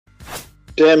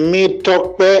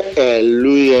Temitope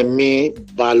Eluyemi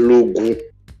Balogun.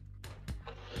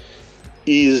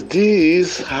 Is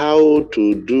this how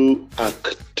to do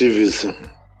activism?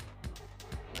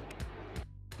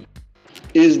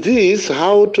 Is this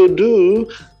how to do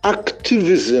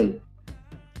activism?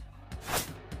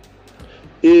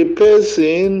 A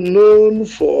person known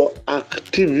for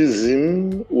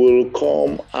activism will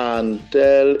come and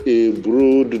tell a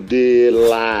broad day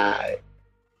lie.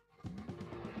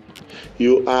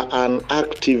 You are an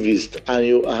activist and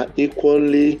you are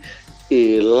equally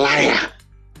a liar.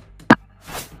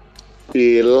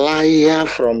 A liar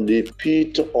from the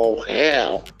pit of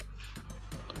hell,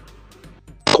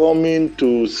 coming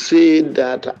to say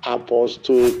that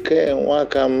Apostle Ken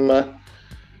Wakama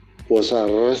was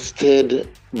arrested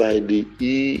by the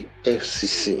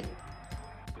EFCC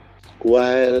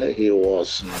while he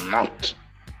was not.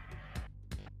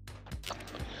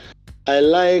 I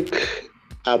like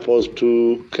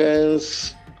Apostle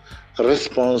Ken's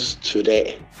response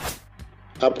today.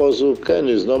 Apostle Ken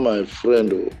is not my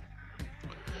friend,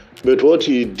 but what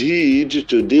he did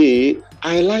today,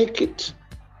 I like it.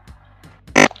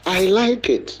 I like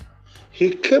it. He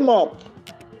came up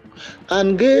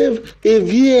and gave a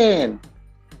VN,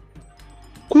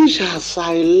 which has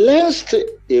silenced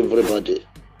everybody.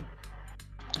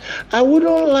 I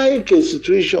wouldn't like a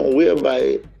situation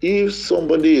whereby if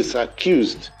somebody is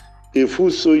accused, a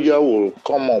full soldier will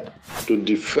come up to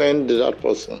defend that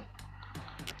person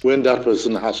when that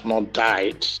person has not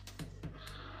died.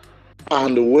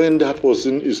 And when that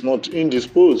person is not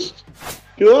indisposed,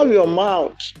 you have your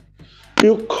mouth.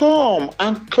 You come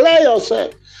and clear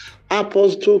yourself.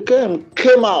 Apostle Ken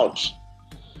came out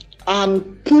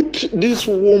and put this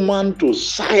woman to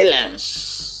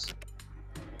silence.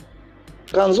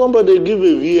 Can somebody give a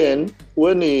VN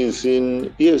when he is in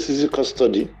EFCC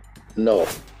custody? No.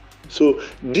 So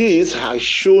this has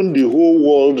shown the whole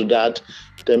world that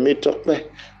Temitope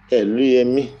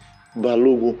Eluyemi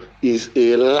Balogun is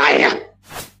a liar,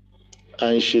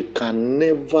 and she can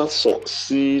never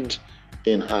succeed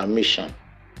in her mission.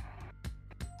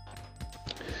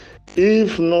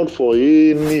 If not for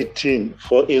anything,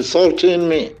 for insulting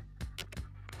me,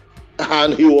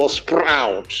 and he was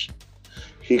proud,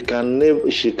 she can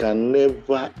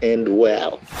never end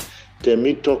well.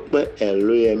 Temitope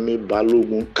Eluyemi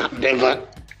Balogun can never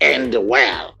end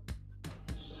well.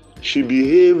 She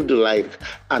behaved like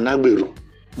an Agberu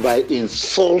by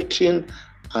insulting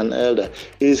an elder.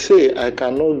 He said, I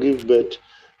cannot give birth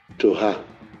to her.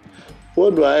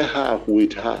 What do I have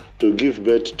with her to give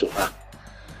birth to her?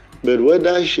 But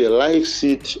whether she likes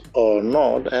it or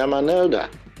not, I am an elder.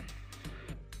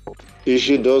 If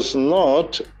she does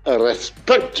not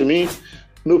respect me,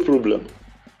 no problem.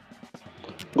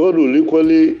 God will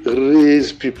equally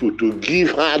raise people to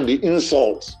give her the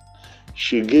insults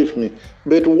she gave me.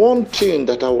 But one thing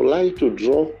that I would like to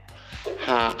draw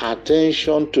her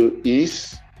attention to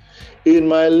is, in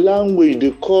my language,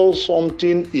 they call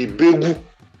something Ibegu.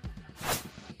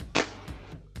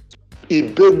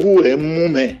 Ibegu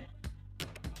emume.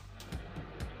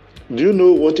 Do you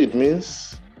know what it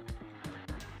means?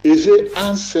 It's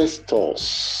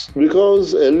ancestors.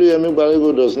 Because Eluyemi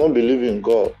Balogun does not believe in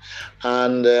God.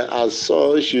 And as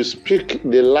such, you speak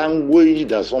the language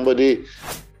that somebody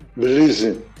believes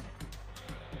in.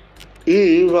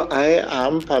 If I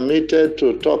am permitted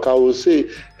to talk, I will say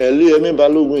Eluyemi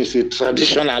Balogun is a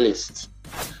traditionalist.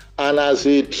 And as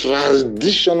a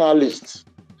traditionalist,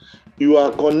 you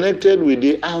are connected with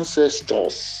the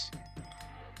ancestors.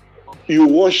 You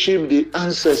worship the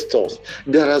ancestors.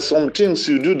 There are some things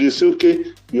you do, they say, okay,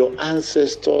 your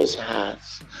ancestors have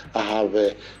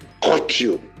caught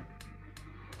you.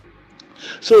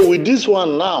 So with this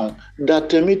one now, that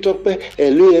Temitope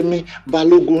Eluyemi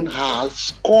Balogun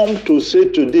has come to say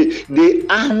today, the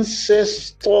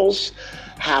ancestors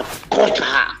have caught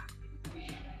her.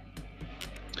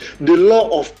 The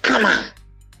law of karma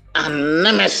and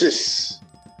nemesis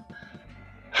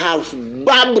have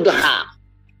barbed her.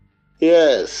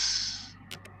 Yes.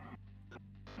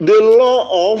 The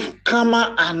law of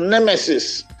karma and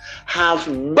nemesis have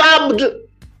barbed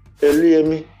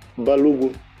Eluyemi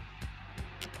Balogun,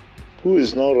 who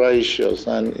is not righteous,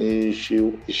 and she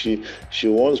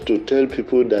wants to tell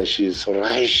people that she is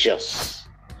righteous.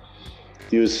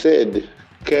 You said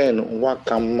Ken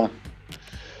Wakama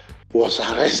was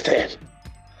arrested,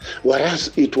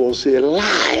 whereas it was a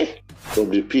lie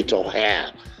from the pit of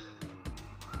hell.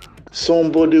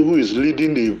 Somebody who is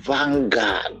leading the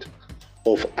vanguard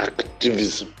of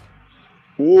activism.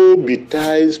 Woe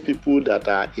betides people that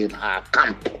are in her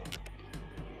camp.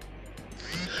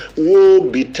 Woe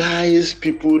betides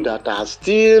people that are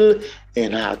still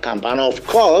in her camp. And of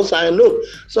course, I know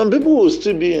some people will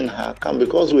still be in her camp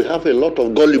because we have a lot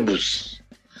of gullibles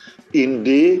in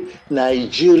the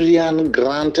Nigerian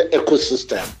grant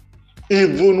ecosystem.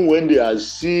 Even when they are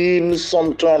seeing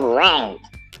something wrong,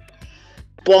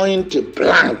 point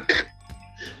blank,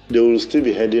 they will still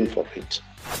be heading for it.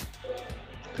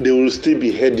 They will still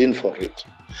be heading for it.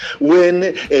 When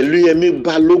Eluyemi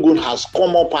Balogun has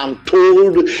come up and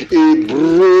told a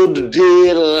broad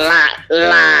day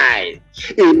lie,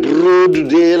 a broad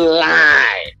day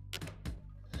lie,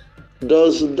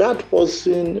 does that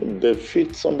person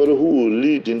befit somebody who will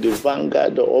lead in the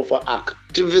vanguard of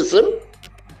activism?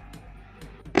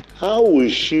 How will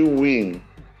she win?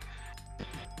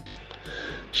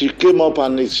 She came up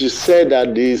and she said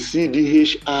that the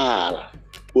CDHR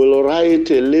will write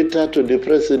a letter to the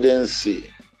presidency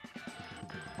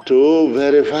to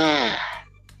verify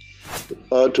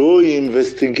or to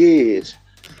investigate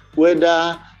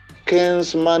whether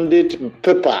Ken's mandate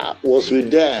paper was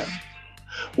with them.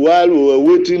 While we were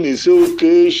waiting, he said,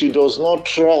 okay, she does not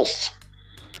trust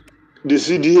the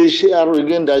CDHR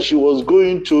again, that she was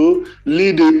going to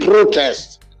lead a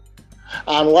protest.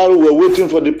 And while we were waiting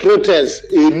for the protest,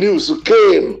 a news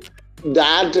came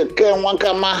that Ken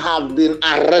Wakama have been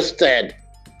arrested.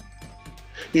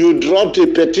 You dropped a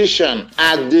petition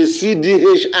at the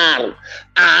CDHR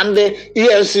and the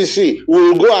EFCC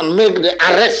will go and make the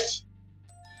arrest.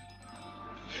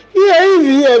 Yeah,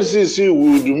 if EFCC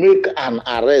would make an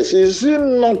arrest, is it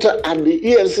not at the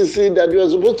EFCC that you are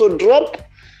supposed to drop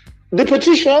the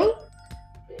petition?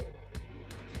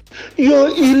 Your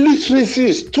illiteracy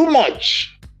is too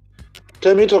much.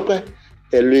 Tell me,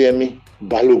 Eluyemi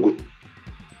Balogun.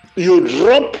 You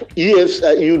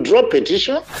drop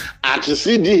petition at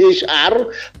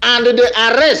CDHR and the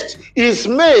arrest is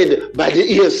made by the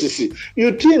EFCC.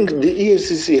 You think the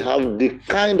EFCC have the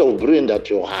kind of brain that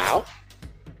you have?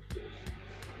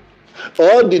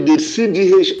 Or did the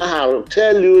CDHR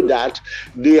tell you that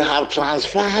they have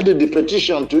transferred the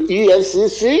petition to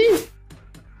EFCC?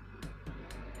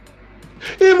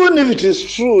 Even if it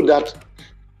is true that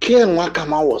Ken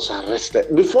Wakama was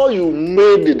arrested, before you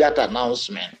made that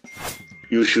announcement,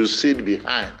 you should sit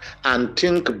behind and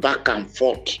think back and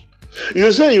forth.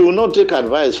 You say you will not take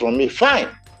advice from me, fine,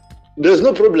 there's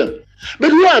no problem.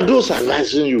 But who are those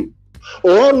advising you?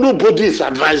 Or nobody is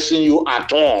advising you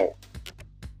at all.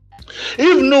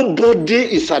 If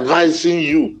nobody is advising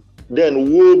you,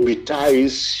 then woe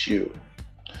betides you.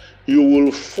 You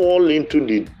will fall into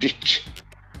the ditch.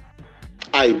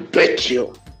 I bet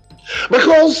you.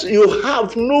 Because you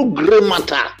have no gray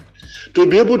matter to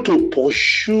be able to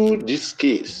pursue this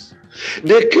case.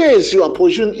 The case you are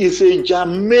pursuing is a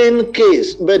germane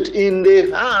case, but in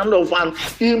the hand of an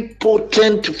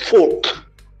impotent folk,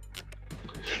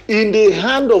 in the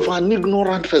hand of an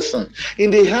ignorant person,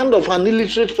 in the hand of an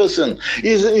illiterate person,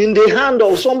 is in the hand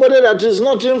of somebody that is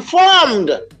not informed.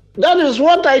 That is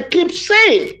what I keep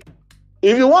saying.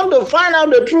 If you want to find out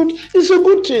the truth, it's a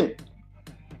good thing.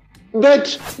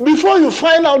 But before you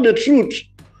find out the truth,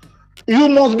 you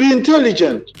must be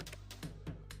intelligent.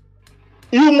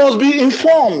 You must be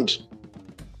informed.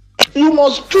 You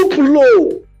must stoop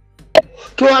low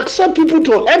to accept people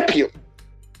to help you.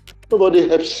 Nobody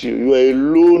helps you. You are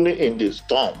alone in the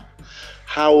storm.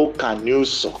 How can you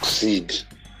succeed?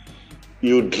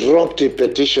 You dropped a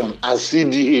petition at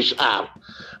CDHR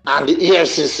and the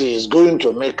EFCC is going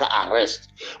to make an arrest.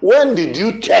 When did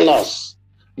you tell us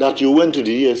that you went to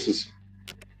the EFCC?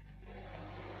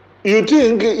 You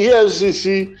think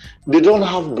EFCC, they don't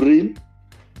have brain?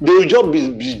 They will just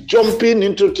be jumping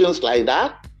into things like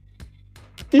that?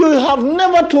 You have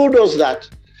never told us that.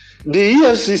 The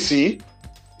EFCC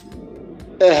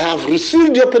have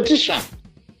received your petition.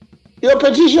 Your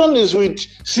petition is with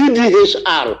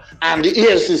CDHR and the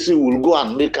EFCC will go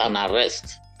and make an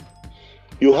arrest.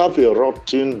 You have a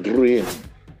rotten brain.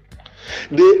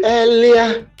 The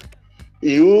earlier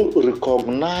you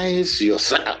recognize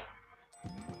yourself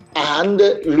and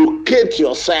locate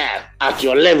yourself at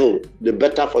your level, the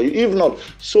better for you. If not,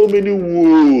 so many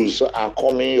woes are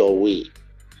coming your way.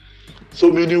 So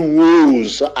many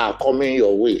woes are coming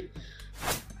your way.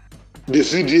 The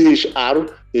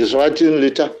CDHR is writing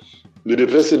letter to the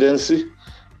presidency,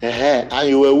 and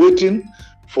you were waiting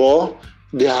for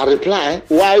their reply.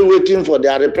 While waiting for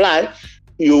their reply,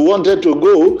 you wanted to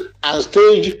go and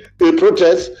stage a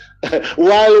protest.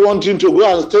 While wanting to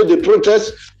go and stage the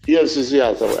protest, EFCC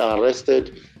has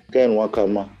arrested Ken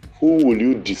Wakama. Who will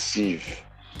you deceive?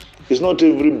 It's not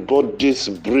everybody's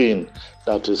brain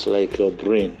that is like your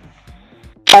brain.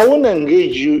 I won't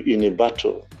engage you in a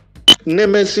battle.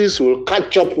 Nemesis will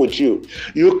catch up with you.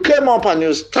 You came up and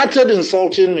you started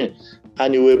insulting me.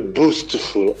 and you were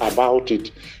boastful about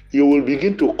it, you will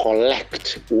begin to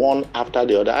collect one after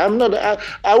the other.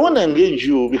 I won't engage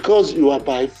you because you are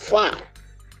by far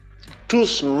too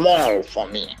small for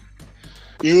me.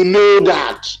 You know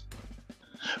that.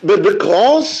 But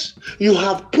because you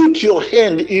have put your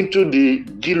hand into the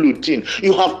guillotine,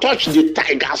 you have touched the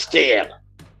tiger's tail,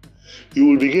 you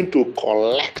will begin to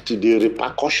collect the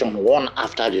repercussion one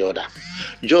after the other,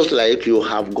 just like you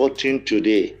have gotten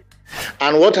today.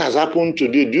 And what has happened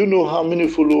today, do you know how many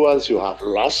followers you have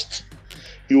lost?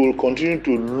 You will continue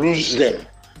to lose them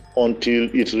until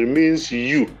it remains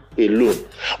you alone.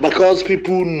 Because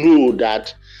people know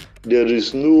that there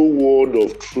is no word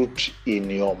of truth in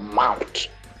your mouth.